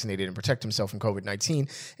get vaccinated and protect himself from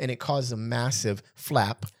COVID-19, and it caused a massive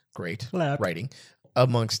flap, great writing,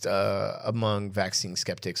 among vaccine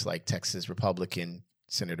skeptics like Texas Republican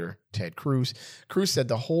Senator Ted Cruz. Cruz said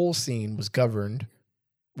the whole scene was government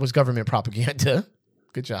propaganda.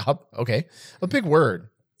 Good job. Okay. A big word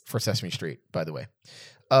for Sesame Street, by the way.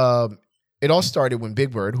 It all started when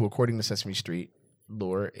Big Bird, who according to Sesame Street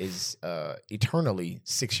lore is eternally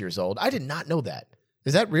 6 years old. I did not know that.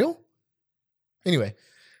 Is that real? Anyway,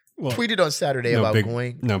 tweeted on Saturday about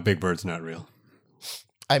going. No, Big Bird's not real.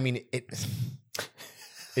 I mean,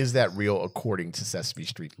 is that real according to Sesame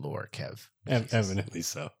Street lore, Kev? Evidently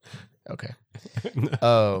so. Okay.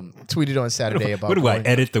 Tweeted on Saturday about. What do I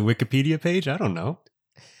edit the Wikipedia page? I don't know.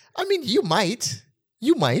 I mean, you might.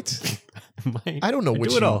 I don't know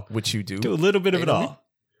what you do. Do a little bit of it all.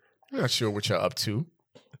 I'm not sure what you're up to.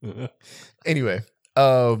 Anyway,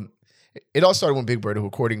 it all started when Big Bird, who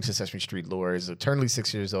according to Sesame Street lore is eternally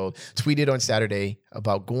 6 years old, tweeted on Saturday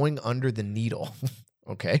about going under the needle.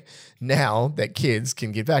 Okay, now that kids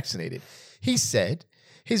can get vaccinated. He said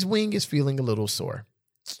his wing is feeling a little sore,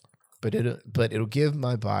 but it'll give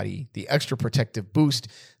my body the extra protective boost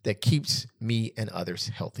that keeps me and others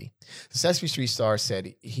healthy. The Sesame Street star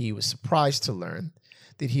said he was surprised to learn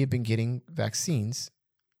that he had been getting vaccines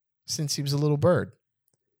since he was a little bird.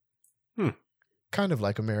 Kind of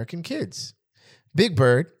like American kids. Big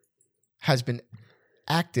Bird has been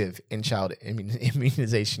active in child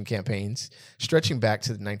immunization campaigns stretching back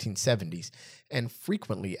to the 1970s and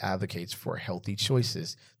frequently advocates for healthy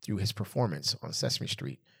choices through his performance on Sesame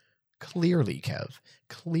Street. Clearly, Kev,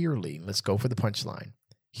 let's go for the punchline.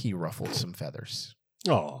 He ruffled some feathers.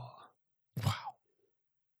 Oh.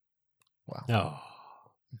 Wow. Oh.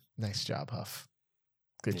 Nice job, Huff.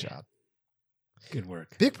 Good job. Good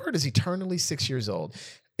work. Big Bird is eternally 6 years old.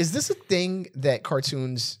 Is this a thing that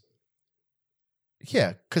cartoons...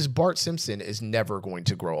 Yeah, because Bart Simpson is never going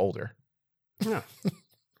to grow older. Yeah.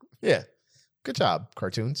 Yeah. Good job,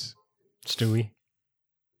 cartoons. Stewie.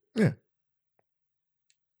 Yeah.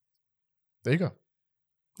 There you go.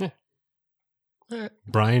 Yeah. All right.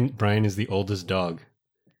 Brian is the oldest dog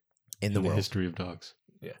In the world. history of dogs.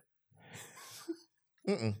 Yeah.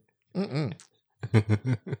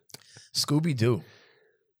 Scooby-Doo.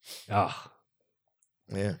 Ah.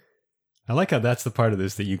 Yeah. I like how that's the part of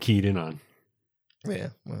this that you keyed in on. Yeah,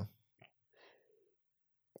 well.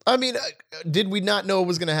 I mean, did we not know it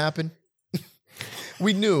was going to happen?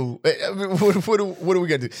 We knew. I mean, what are we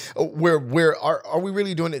going to do? Where are we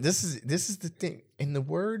really doing it? This is the thing. In the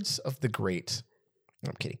words of the great,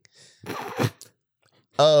 I'm kidding.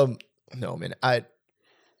 No, man.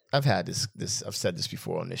 I've had this. I've said this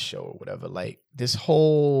before on this show or whatever. Like this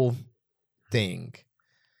whole thing.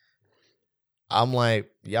 I'm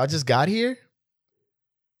like, y'all just got here.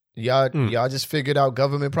 Y'all just figured out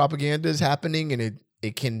government propaganda is happening and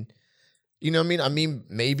it can, you know what I mean? I mean,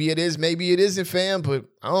 maybe it is, maybe it isn't, fam, but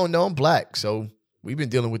I don't know. I'm black, so we've been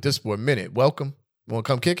dealing with this for a minute. Welcome. Want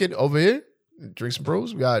to come kick it over here? Drink some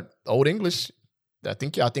brews? We got Old English. I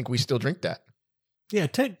think we still drink that. Yeah,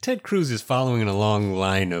 Ted Cruz is following a long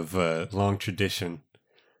line of long tradition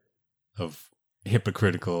of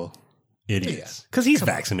hypocritical idiots because he's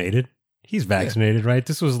vaccinated. He's vaccinated, right?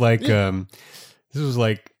 This was like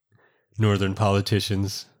Northern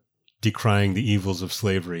politicians decrying the evils of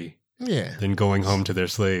slavery, then going home to their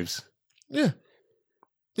slaves. Yeah.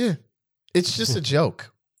 It's just a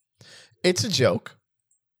joke. It's a joke,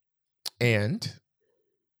 and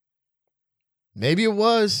maybe it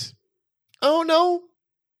was. I don't know.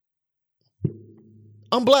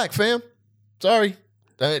 I'm black, fam. Sorry,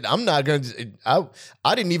 I'm not gonna. I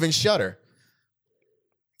didn't even shudder.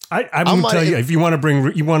 I'm going to tell you, if you want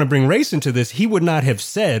to bring race into this, he would not have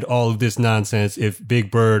said all of this nonsense if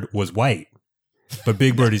Big Bird was white, but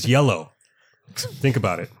Big Bird is yellow. Think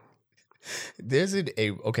about it. There's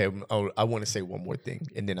okay. I want to say one more thing,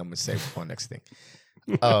 and then I'm going to say one next thing.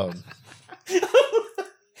 I'm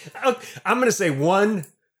going to say I'm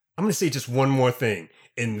going to say just one more thing,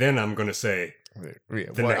 and then I'm going to say. I'm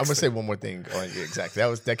gonna say one more thing. Oh, yeah, exactly.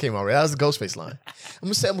 That came out right. That was the Ghostface line. I'm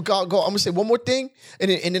gonna say one more thing, and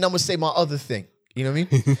then I'm gonna say my other thing. You know what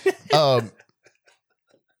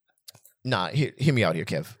I mean? Hear me out here,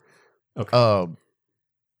 Kev. Okay.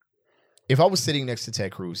 If I was sitting next to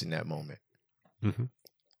Ted Cruz in that moment,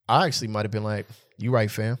 I actually might have been like, "You right,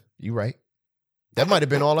 fam? You right?" That might have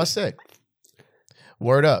been all I said.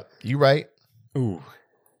 Word up. You right? Ooh.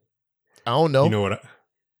 I don't know. You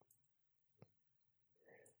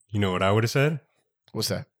know what I would have said? What's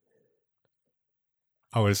that?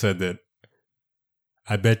 I would have said that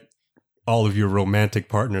I bet all of your romantic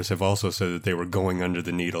partners have also said that they were going under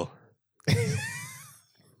the needle.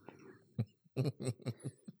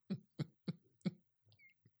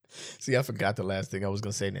 See, I forgot the last thing I was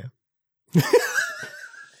going to say now.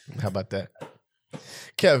 How about that?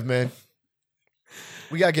 Kev, man.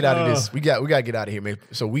 We got to get out of this. We got to get out of here, man.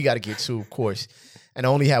 So we got to get to, of course, and I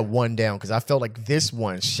only had one down because I felt like this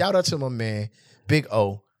one. Shout out to my man, Big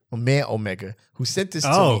O, my man Omega, who sent this to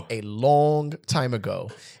me a long time ago,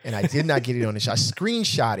 and I did not get it on the show. I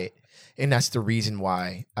screenshot it, and that's the reason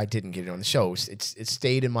why I didn't get it on the show. It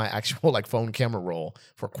stayed in my actual phone camera roll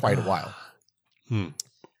for quite a while.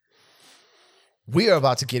 We are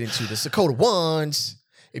about to get into the Dakota Ones.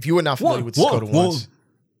 If you are not familiar with the Dakota Ones,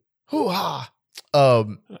 hoo-ha!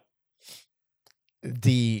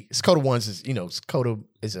 The Dakota Ones is, Dakota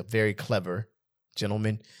is a very clever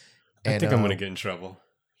gentleman. And, I think I'm going to get in trouble.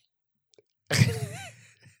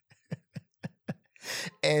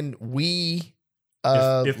 And we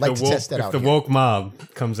like to test that out. If the woke mob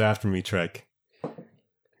comes after me, Trek,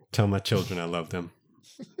 tell my children I love them.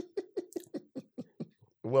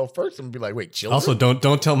 Well, first I'm going to be like, wait, children? Also,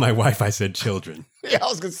 don't tell my wife I said children. Yeah, I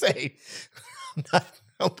was going to say.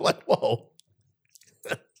 I'm like, whoa.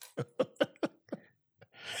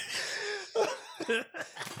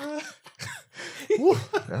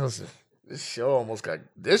 This show almost got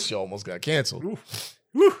canceled.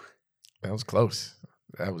 That was close.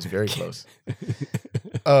 That was very close.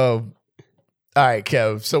 All right,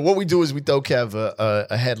 Kev. So what we do is we throw Kev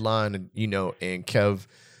a headline, and Kev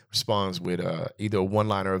responds with either a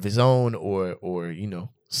one-liner of his own or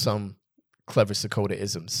some clever Sakota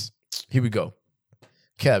isms. Here we go.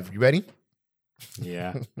 Kev, you ready?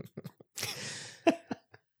 Yeah.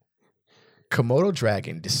 Komodo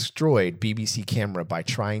dragon destroyed BBC camera by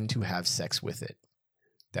trying to have sex with it.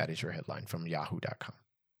 That is your headline from yahoo.com.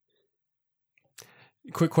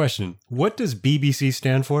 Quick question. What does BBC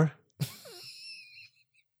stand for?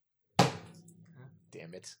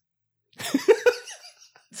 Damn it.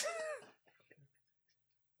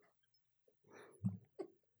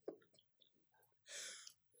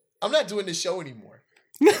 I'm not doing this show anymore.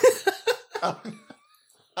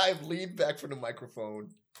 I've leaned back from the microphone.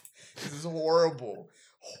 This is horrible.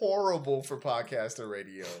 Horrible for podcaster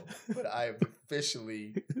radio. But I have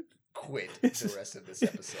officially quit the rest of this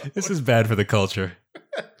episode. This is bad for the culture.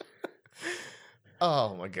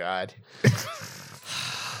 Oh my God.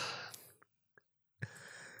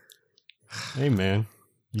 Hey man,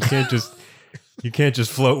 you can't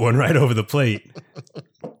just float one right over the plate.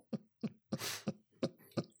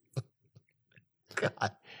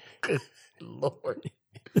 God, good Lord.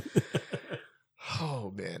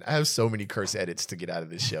 Oh man, I have so many curse edits to get out of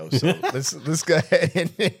this show. So let's go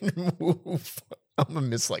ahead and move. I'm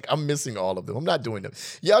missing all of them. I'm not doing them.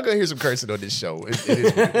 Y'all gonna hear some cursing on this show. It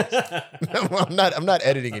is what it is. I'm not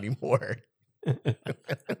editing anymore.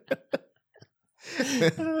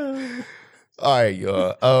 All right,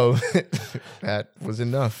 y'all. That was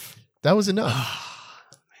enough.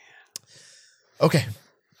 Okay.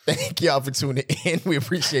 Thank y'all for tuning in. We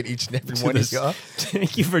appreciate each and every one of y'all.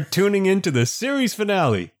 Thank you for tuning in to the series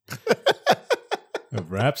finale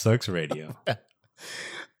of Rap Sucks Radio.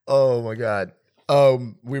 Oh my God.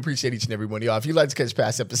 We appreciate each and every one of y'all. If you'd like to catch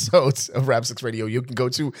past episodes of Rap Sucks Radio, you can go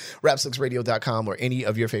to rapsucksradio.com or any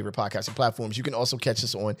of your favorite podcasting platforms. You can also catch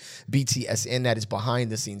us on BTSN, that is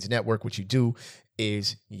Behind the Scenes Network. What you do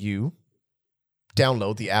is you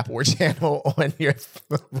download the app or channel on your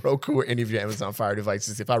Roku or any of your Amazon Fire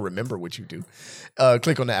devices. If I remember what you do,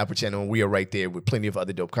 click on the app or channel, and we are right there with plenty of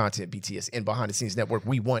other dope content. BTSN, Behind the Scenes Network.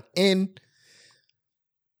 We want in.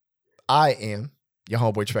 I am your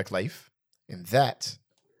homeboy Trek Life. And that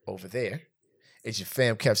over there is your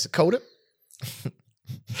fam Kev Sakota.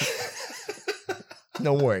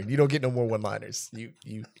 No worry, you don't get no more one-liners.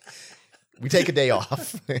 We take a day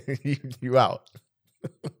off. you out.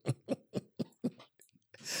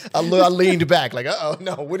 I leaned back like, oh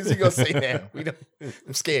no, what is he gonna say now?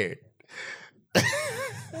 I'm scared.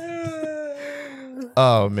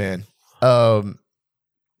 Oh man. Yeah,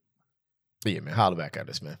 man, holler back at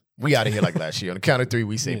us, man. We out of here like last year. On the count of three,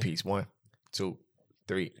 we say peace. 1, 2,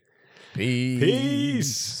 3.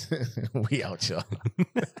 Peace. We out, y'all.